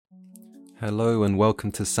Hello and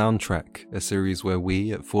welcome to Soundtrack, a series where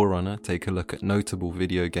we at Forerunner take a look at notable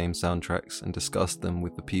video game soundtracks and discuss them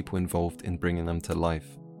with the people involved in bringing them to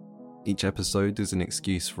life. Each episode is an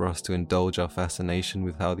excuse for us to indulge our fascination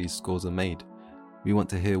with how these scores are made. We want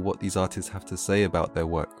to hear what these artists have to say about their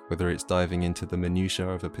work, whether it's diving into the minutiae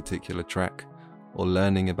of a particular track or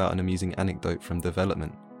learning about an amusing anecdote from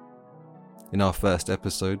development. In our first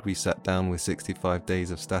episode, we sat down with 65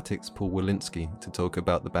 Days of Static's Paul Wolinski to talk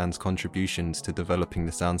about the band's contributions to developing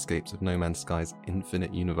the soundscapes of No Man's Sky's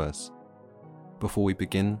infinite universe. Before we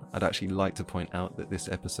begin, I'd actually like to point out that this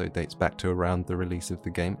episode dates back to around the release of the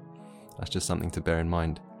game. That's just something to bear in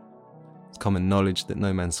mind. It's common knowledge that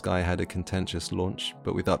No Man's Sky had a contentious launch,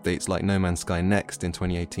 but with updates like No Man's Sky Next in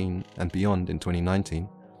 2018 and Beyond in 2019,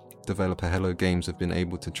 developer Hello Games have been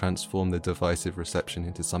able to transform the divisive reception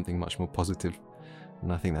into something much more positive,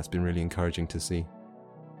 and I think that's been really encouraging to see.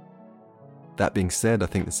 That being said, I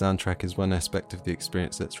think the soundtrack is one aspect of the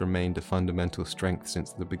experience that's remained a fundamental strength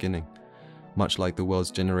since the beginning. Much like the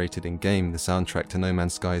worlds generated in-game, the soundtrack to No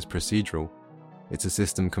Man's Sky is procedural. It's a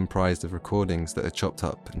system comprised of recordings that are chopped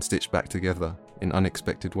up and stitched back together in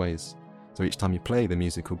unexpected ways, so each time you play, the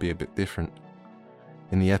music will be a bit different.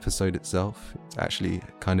 In the episode itself, it's actually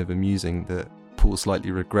kind of amusing that Paul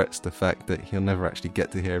slightly regrets the fact that he'll never actually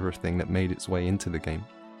get to hear everything that made its way into the game.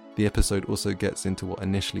 The episode also gets into what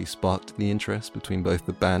initially sparked the interest between both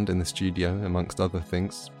the band and the studio, amongst other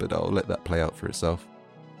things, but I'll let that play out for itself.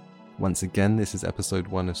 Once again, this is episode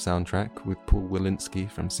 1 of Soundtrack with Paul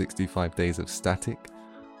Wolinski from 65 Days of Static.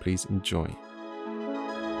 Please enjoy.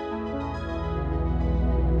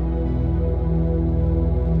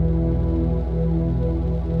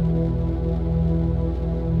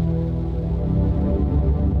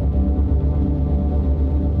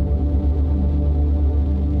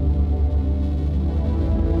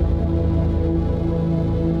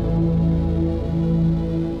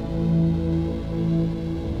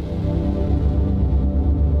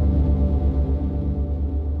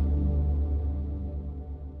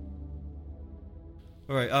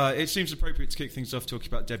 It seems appropriate to kick things off talking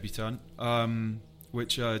about Debutant,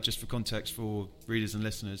 which, just for context for readers and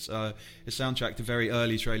listeners, is soundtracked a very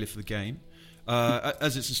early trailer for the game.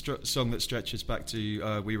 As it's a song that stretches back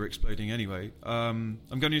to We Were Exploding Anyway. I'm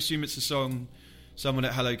going to assume it's a song someone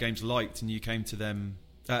at Hello Games liked and you came to them,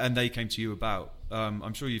 and they came to you about.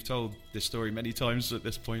 I'm sure you've told this story many times at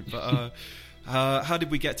this point, but how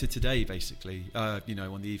did we get to today, basically, on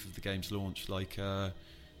the eve of the game's launch?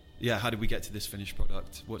 How did we get to this finished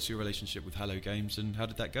product? What's your relationship with Hello Games, and how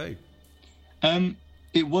did that go?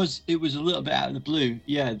 It was a little bit out of the blue.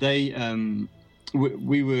 Yeah, they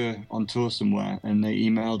we were on tour somewhere, and they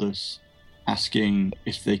emailed us asking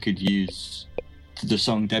if they could use the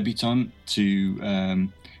song Debutant to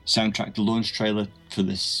soundtrack the launch trailer for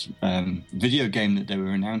this video game that they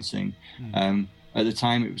were announcing. At the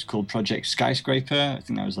time, it was called Project Skyscraper. I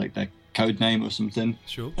think that was like their code name or something.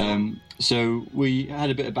 Sure. So we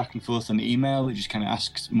had a bit of back and forth on the email. We just kind of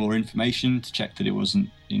asked more information to check that it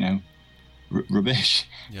wasn't, rubbish.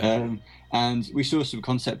 Yeah. And we saw some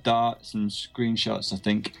concept art, some screenshots, I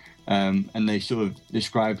think, and they sort of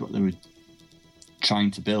described what they were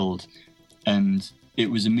trying to build. And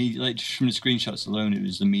it was immediately, just from the screenshots alone, it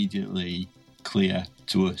was immediately clear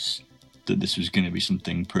to us that this was going to be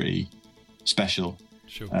something pretty special.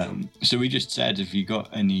 Sure. So we just said, have you got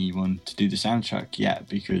anyone to do the soundtrack yet?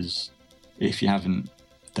 Because if you haven't,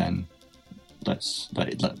 then let's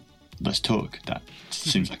talk. That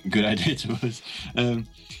seems like a good idea to us. And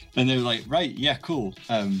they were like, right, yeah, cool.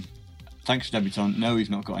 Thanks for Debutant. No, we've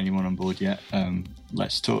not got anyone on board yet.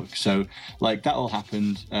 Let's talk. So that all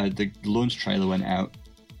happened. The launch trailer went out.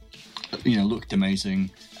 Looked amazing.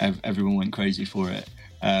 Everyone went crazy for it.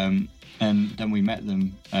 And then we met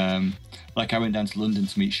them. I went down to London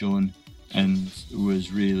to meet Sean and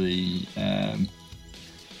was really...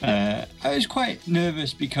 I was quite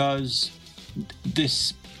nervous because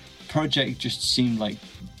this project just seemed like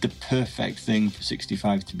the perfect thing for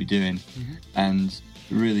 65 to be doing, and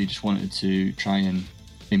really just wanted to try and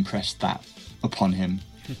impress that upon him.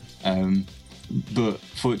 But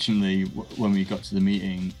fortunately, when we got to the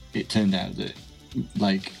meeting, it turned out that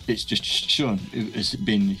it's just Sean has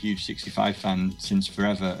been a huge 65 fan since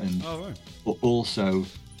forever, and also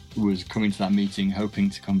was coming to that meeting hoping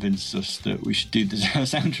to convince us that we should do the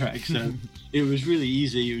soundtrack. So it was really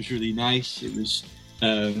easy. It was really nice. It was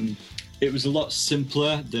a lot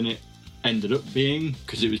simpler than it ended up being,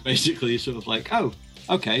 because it was basically sort of like, oh,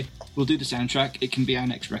 okay, we'll do the soundtrack. It can be our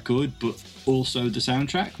next record, but also the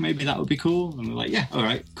soundtrack. Maybe that would be cool. And we're like, yeah, all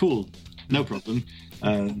right, cool, no problem.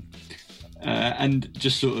 And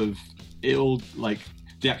just sort of it all, like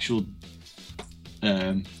the actual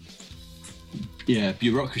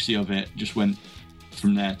bureaucracy of it just went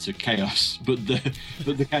from there to chaos. But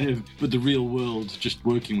the real world, just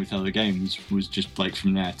working with other games, was just like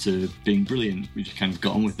from there to being brilliant. We just kind of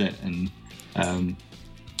got on with it and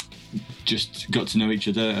just got to know each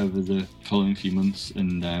other over the following few months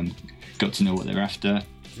and got to know what they were after.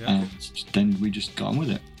 And then we just got on with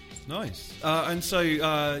it. Nice. And so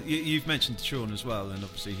you've mentioned Sean as well, and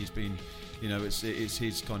obviously he's been, it's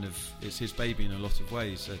his baby in a lot of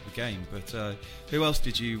ways at the game. But who else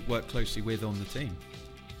did you work closely with on the team?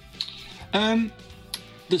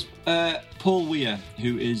 There's Paul Weir,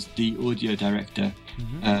 who is the audio director,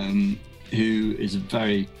 who is a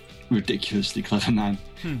very ridiculously clever man.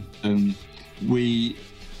 We've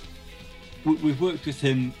worked with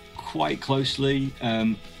him quite closely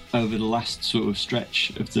over the last sort of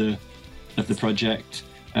stretch of the project.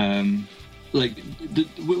 We're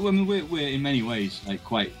in many ways like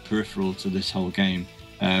quite peripheral to this whole game,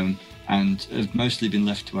 and have mostly been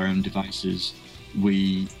left to our own devices.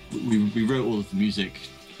 We wrote all of the music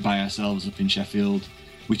by ourselves up in Sheffield.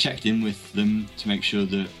 We checked in with them to make sure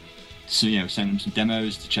that, sent them some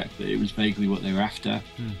demos to check that it was vaguely what they were after,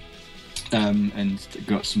 and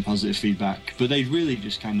got some positive feedback. But they really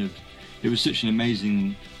just it was such an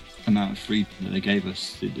amazing amount of freedom that they gave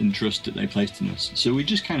us and trust that they placed in us. So we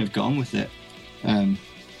just kind of got on with it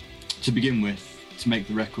to begin with, to make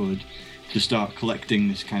the record, to start collecting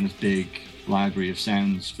this kind of big library of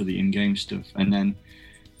sounds for the in-game stuff. And then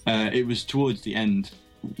it was towards the end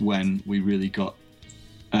when we really got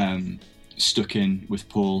stuck in with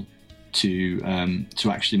Paul to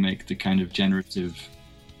actually make the kind of generative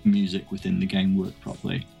music within the game work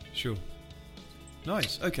properly. Sure.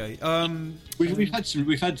 Nice. Okay. We've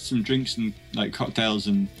had some drinks and like cocktails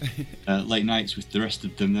and late nights with the rest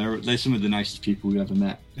of them. They're some of the nicest people we've ever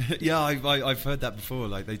met. Yeah, I've heard that before.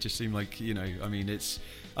 Like they just seem like it's.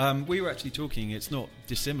 We were actually talking. It's not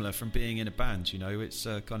dissimilar from being in a band. It's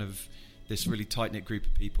kind of this really tight knit group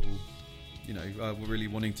of people. We're really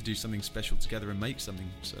wanting to do something special together and make something.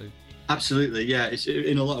 So. Absolutely, yeah. It's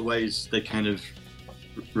in a lot of ways they kind of.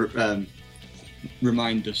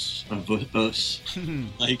 Remind us of us.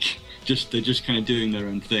 Like they're just kind of doing their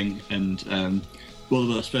own thing, and I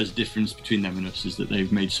suppose the difference between them and us is that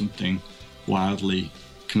they've made something wildly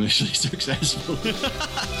commercially successful. Sure.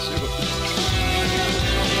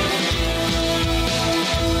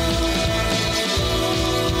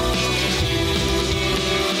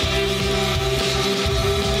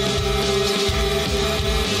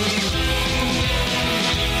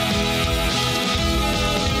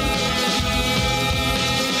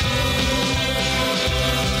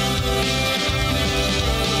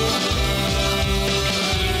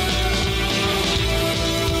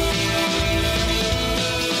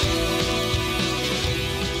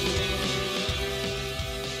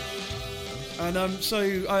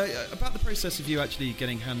 So about the process of you actually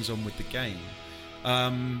getting hands-on with the game,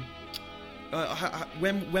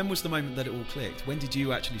 when was the moment that it all clicked? When did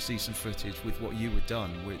you actually see some footage with what you had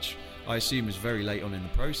done, which I assume was very late on in the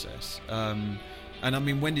process? And I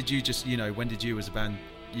mean, when did you as a band,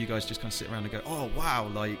 you guys just kind of sit around and go, oh wow,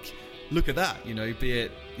 like look at that, be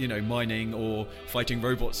it mining or fighting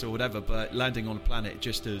robots or whatever, but landing on a planet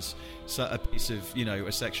just as a piece of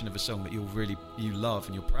a section of a song that you love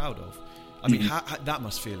and you're proud of. I mean, how, that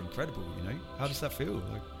must feel incredible, How does that feel?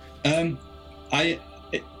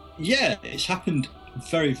 It's happened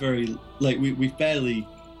very, very late.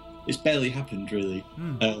 It's barely happened really,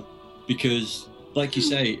 because, like you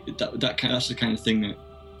say, that's the kind of thing that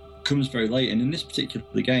comes very late. And in this particular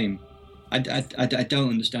game, I don't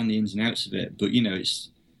understand the ins and outs of it, but it's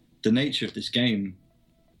the nature of this game.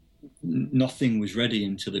 Nothing was ready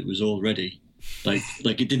until it was all ready. Like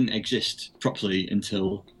it didn't exist properly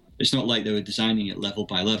until. It's not like they were designing it level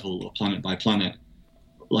by level or planet by planet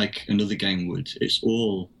like another game would. It's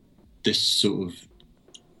all this sort of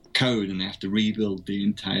code, and they have to rebuild the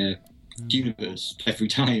entire universe every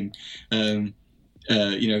time. Every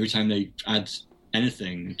time they add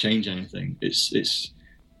anything, change anything, it's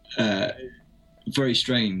very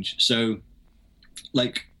strange. So,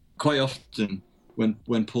 like quite often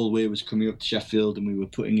when Paul Weir was coming up to Sheffield and we were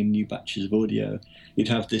putting in new batches of audio, you'd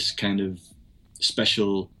have this kind of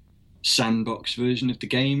special sandbox version of the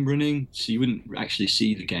game running, so you wouldn't actually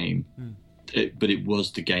see the game, but it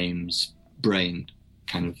was the game's brain,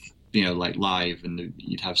 kind of, like live, and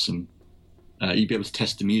you'd have some, you'd be able to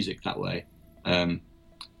test the music that way.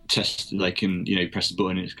 Test, like, and you press the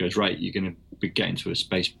button and it goes, right, you're going to get into a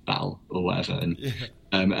space battle or whatever,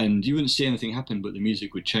 and you wouldn't see anything happen, but the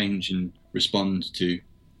music would change and respond to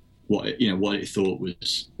what it thought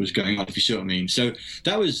was going on, if you see what I mean. So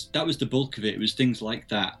that was the bulk of it. It was things like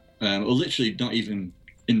that, or literally not even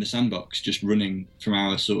in the sandbox, just running from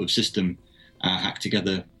our sort of system, hack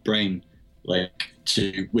together brain, like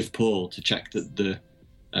with Paul to check that the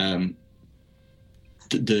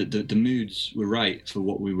moods were right for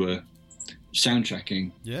what we were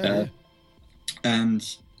soundtracking.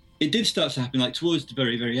 And it did start to happen, like towards the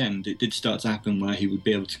very, very end, it did start to happen where he would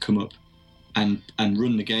be able to come up and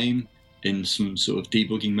run the game in some sort of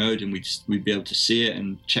debugging mode, and we'd be able to see it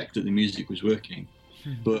and check that the music was working.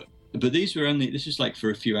 But this was like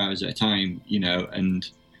for a few hours at a time, you know, and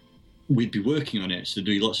we'd be working on it, so there'd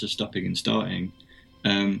be lots of stopping and starting.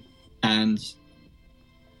 And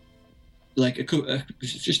like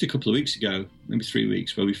just a couple of weeks ago, maybe 3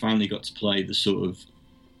 weeks, where we finally got to play the sort of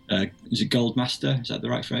is it Gold Master? Is that the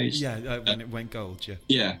right phrase? Yeah, when it went gold, yeah.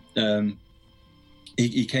 Yeah.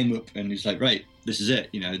 He came up and he's like, right, this is it.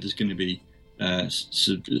 You know, there's going to be a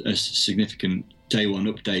significant day one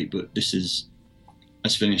update, but this is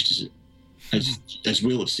as finished as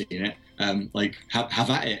we'll have seen it. Like, have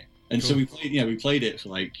at it. And cool. So we played it for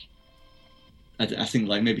like, I think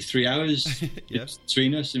like maybe 3 hours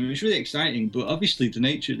between us, and it was really exciting. But obviously, the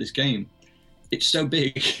nature of this game, it's so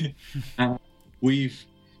big, and we've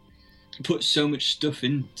put so much stuff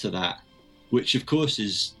into that, which of course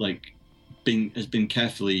is like has been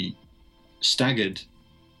carefully staggered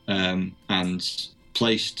and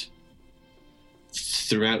placed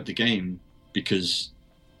throughout the game, because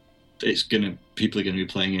people are gonna be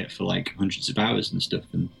playing it for like hundreds of hours and stuff,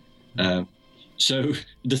 and so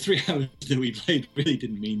the 3 hours that we played really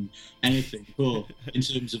didn't mean anything at all in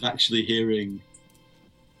terms of actually hearing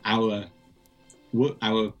our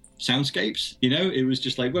soundscapes. You know, it was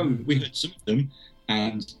just like, well, we heard some of them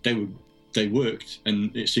and they worked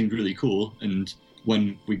and it seemed really cool. And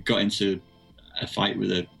when we got into a fight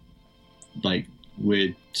with a like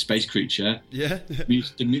weird space creature,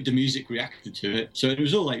 the music reacted to it. So it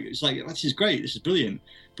was all like, it's like, this is great, this is brilliant.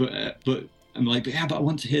 But I'm like, but I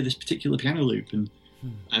want to hear this particular piano loop, and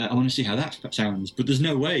I want to see how that sounds. But there's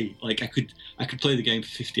no way, like I could play the game for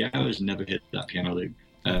 50 hours and never hit that piano loop.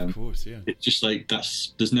 Of course, yeah. It's just like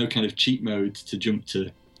there's no kind of cheat mode to jump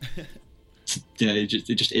to. It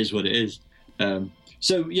just is what it is.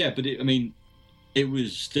 So yeah, but it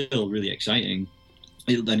was still really exciting.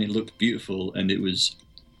 Then it looked beautiful, and it was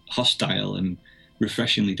hostile and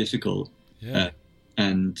refreshingly difficult. Yeah.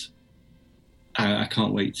 And I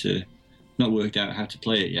can't wait to. Not worked out how to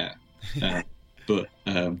play it yet, but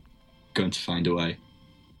going to find a way.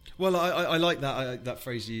 Well, I like that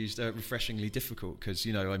phrase you used, refreshingly difficult, because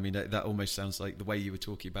that almost sounds like the way you were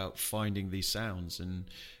talking about finding these sounds and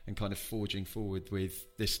kind of forging forward with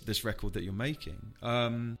this record that you're making.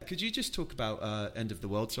 Could you just talk about End of the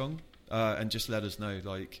World song and just let us know,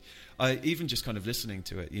 like, even just kind of listening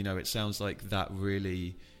to it, it sounds like that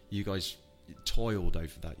really you guys toiled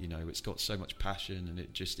over that. It's got so much passion, and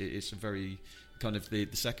it's a very kind of the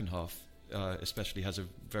second half especially has a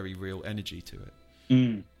very real energy to it.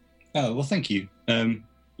 Oh well, thank you.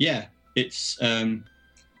 Yeah, it's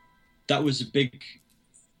that was a big.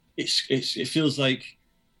 It feels like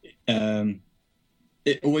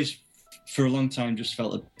it always for a long time just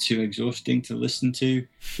felt a bit too exhausting to listen to.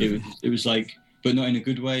 It was like, but not in a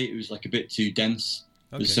good way. It was like a bit too dense.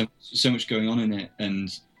 Okay. There's so much going on in it, and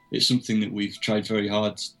it's something that we've tried very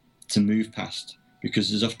hard to move past, because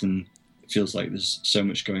there's often, it feels like there's so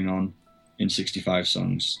much going on in 65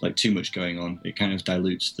 songs, like too much going on. It kind of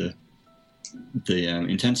dilutes the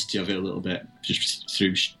intensity of it a little bit, just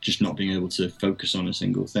through just not being able to focus on a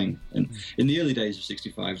single thing. And in the early days of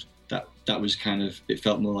 65, that was kind of, it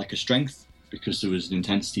felt more like a strength because there was an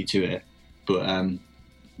intensity to it. But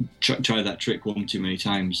try that trick one too many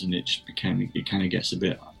times, and it kind of gets a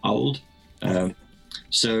bit old.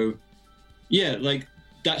 So yeah, like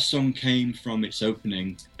that song came from its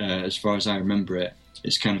opening, as far as I remember it.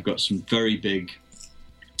 It's kind of got some very big,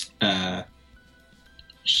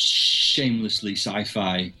 shamelessly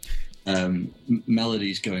sci-fi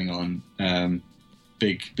melodies going on,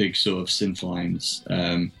 big sort of synth lines,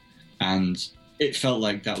 and it felt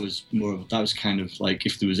like that was kind of like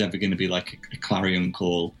if there was ever going to be like a clarion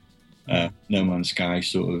call, No Man's Sky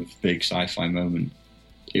sort of big sci-fi moment,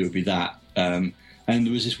 it would be that. And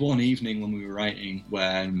there was this one evening when we were writing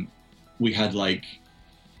when we had like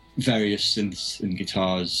various synths and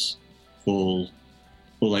guitars, or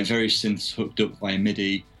like various synths hooked up via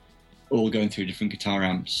MIDI, all going through different guitar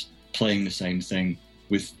amps, playing the same thing,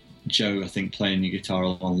 with Joe, I think, playing the guitar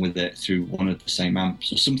along with it through one of the same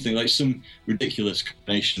amps, or something like some ridiculous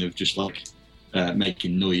combination of just like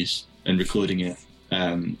making noise and recording it.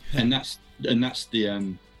 And that's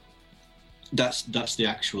the that's the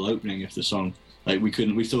actual opening of the song. Like we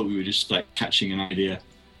thought we were just like catching an idea,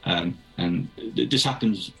 and this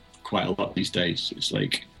happens quite a lot these days. It's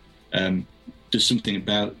like there's something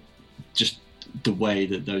about just the way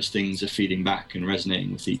that those things are feeding back and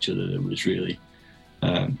resonating with each other that was really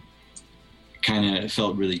kind of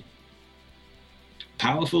felt really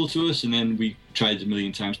powerful to us. And then we tried a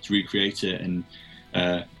million times to recreate it, and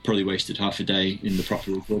probably wasted half a day in the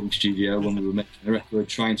proper recording studio when we were making a record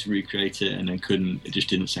trying to recreate it, and then couldn't. It just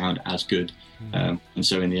didn't sound as good. And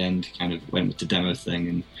so in the end, kind of went with the demo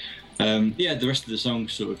thing. And the rest of the song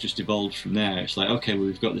sort of just evolved from there. It's like, okay, well,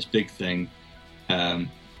 we've got this big thing, but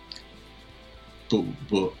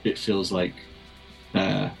it feels like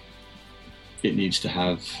it needs to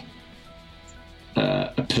have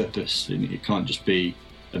a purpose. It can't just be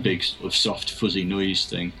a big sort of soft, fuzzy noise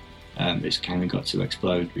thing. It's kind of got to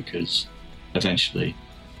explode, because eventually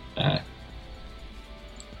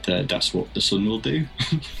that's what the sun will do.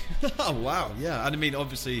 Oh, wow, yeah. And I mean,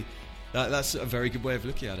 obviously, that's a very good way of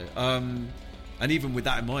looking at it. And even with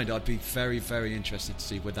that in mind, I'd be very, very interested to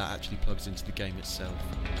see where that actually plugs into the game itself.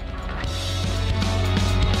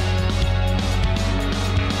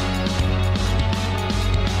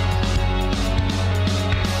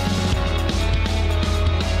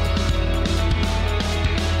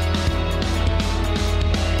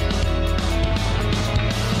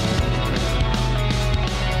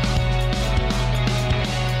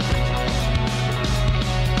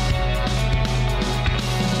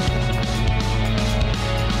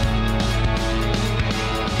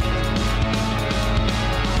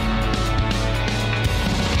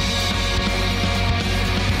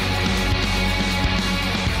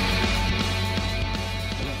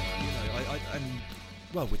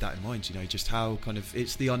 Just how kind of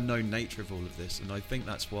it's the unknown nature of all of this, and I think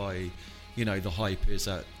that's why the hype is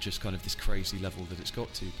at just kind of this crazy level that it's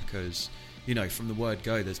got to, because from the word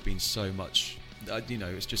go there's been so much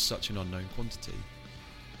it's just such an unknown quantity.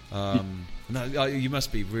 You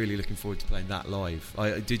must be really looking forward to playing that live.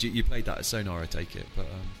 You played that at Sonar, I take it? But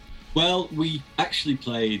well, we actually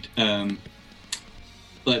played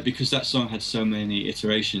because that song had so many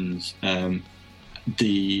iterations,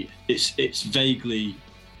 it's vaguely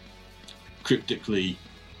cryptically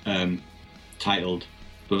titled,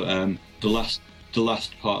 but the last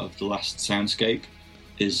part of the last soundscape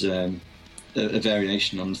is a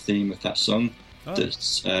variation on the theme of that song.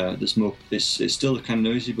 That's more. It's still kind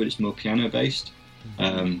of noisy, but it's more piano based,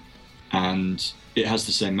 and it has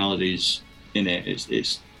the same melodies in it.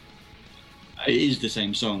 It is the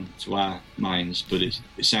same song to our minds, but it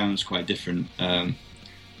sounds quite different. So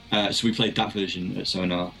we played that version at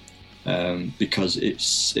Sonar. Because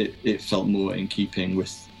it felt more in keeping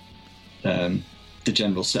with the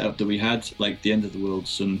general setup that we had. Like the End of the World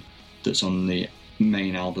Sun that's on the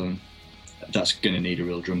main album, that's going to need a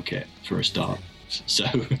real drum kit for a start. So,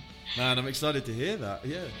 man, I'm excited to hear that.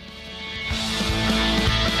 Yeah.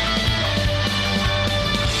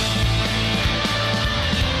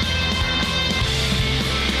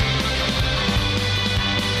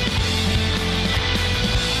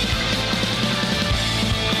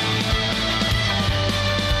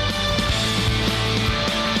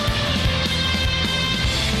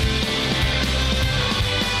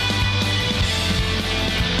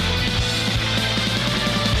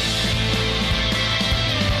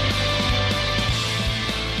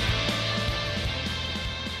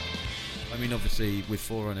 With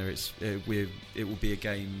Forerunner, it will be a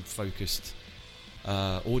game-focused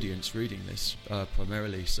audience reading this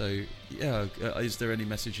primarily. So, yeah, is there any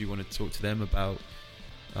message you want to talk to them about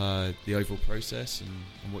the overall process and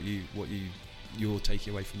what you'll take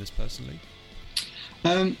away from this personally?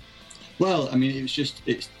 Well, I mean,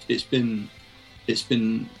 it's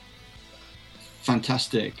been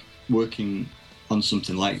fantastic working on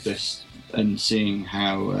something like this and seeing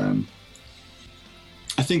how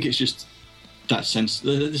I think it's just that sense,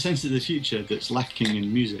 the sense of the future that's lacking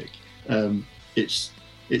in music. It's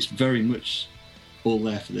very much all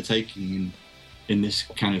there for the taking in this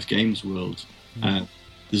kind of games world.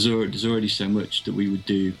 There's already so much that we would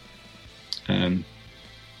do, that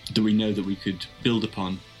we know that we could build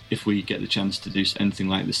upon if we get the chance to do anything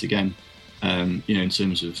like this again. In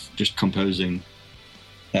terms of just composing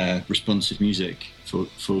responsive music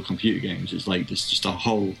for computer games, it's like there's just a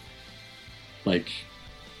whole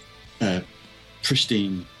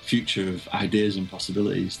pristine future of ideas and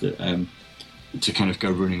possibilities that to kind of go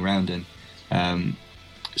running around in.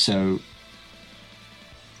 So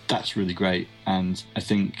that's really great, and I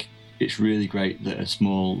think it's really great that a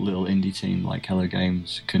small little indie team like Hello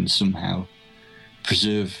Games can somehow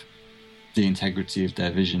preserve the integrity of their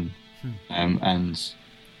vision and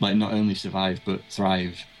like not only survive but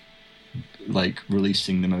thrive, like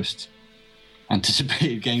releasing the most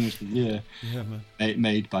anticipated game of the year,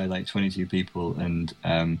 made by like 22 people, and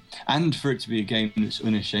for it to be a game that's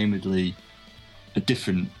unashamedly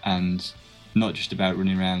different and not just about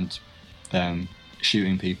running around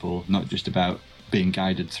shooting people, not just about being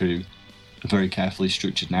guided through a very carefully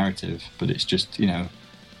structured narrative, but it's just, you know,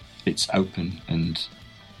 it's open and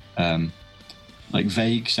like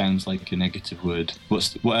vague sounds like a negative word.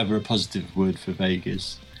 Whatever a positive word for vague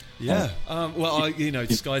is. Yeah.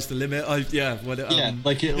 Sky's the limit. Like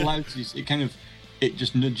it allows you. It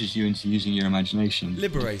just nudges you into using your imagination.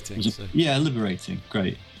 Liberating. Yeah, liberating.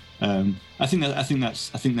 Great. I think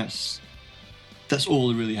that's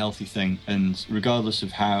all a really healthy thing. And regardless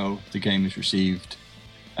of how the game is received,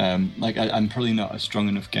 I'm probably not a strong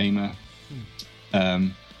enough gamer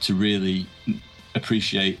to really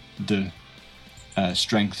appreciate the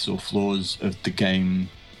strengths or flaws of the game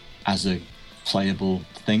as a playable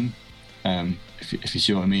thing, if you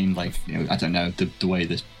see what I mean. Like, you know, I don't know the way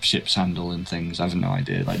the ships handle and things. I have no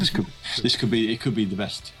idea. Like this could be the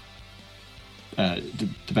best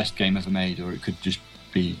the best game ever made, or it could just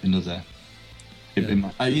be another. You know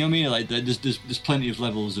what I mean? Like there's plenty of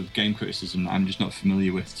levels of game criticism that I'm just not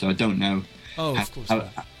familiar with, so I don't know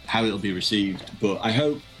how it'll be received. But I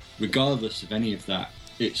hope, regardless of any of that,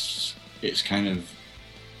 it's kind of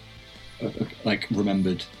like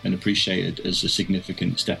remembered and appreciated as a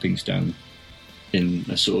significant stepping stone in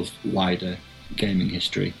a sort of wider gaming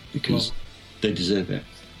history, because they deserve it.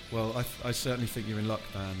 Well, I certainly think you're in luck,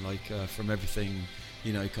 man. Like from everything,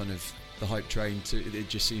 you know, kind of the hype train to it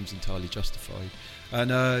just seems entirely justified.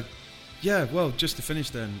 And just to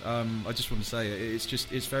finish then, I just want to say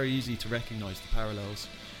it's very easy to recognise the parallels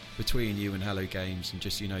between you and Hello Games, and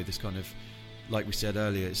just, you know, this kind of, like we said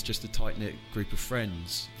earlier, it's just a tight-knit group of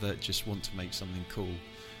friends that just want to make something cool.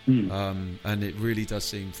 And it really does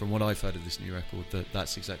seem, from what I've heard of this new record, that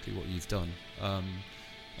that's exactly what you've done.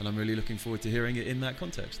 And I'm really looking forward to hearing it in that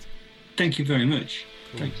context. Thank you very much.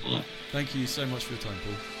 Cool. Thanks a lot. Thank you so much for your time,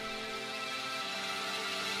 Paul.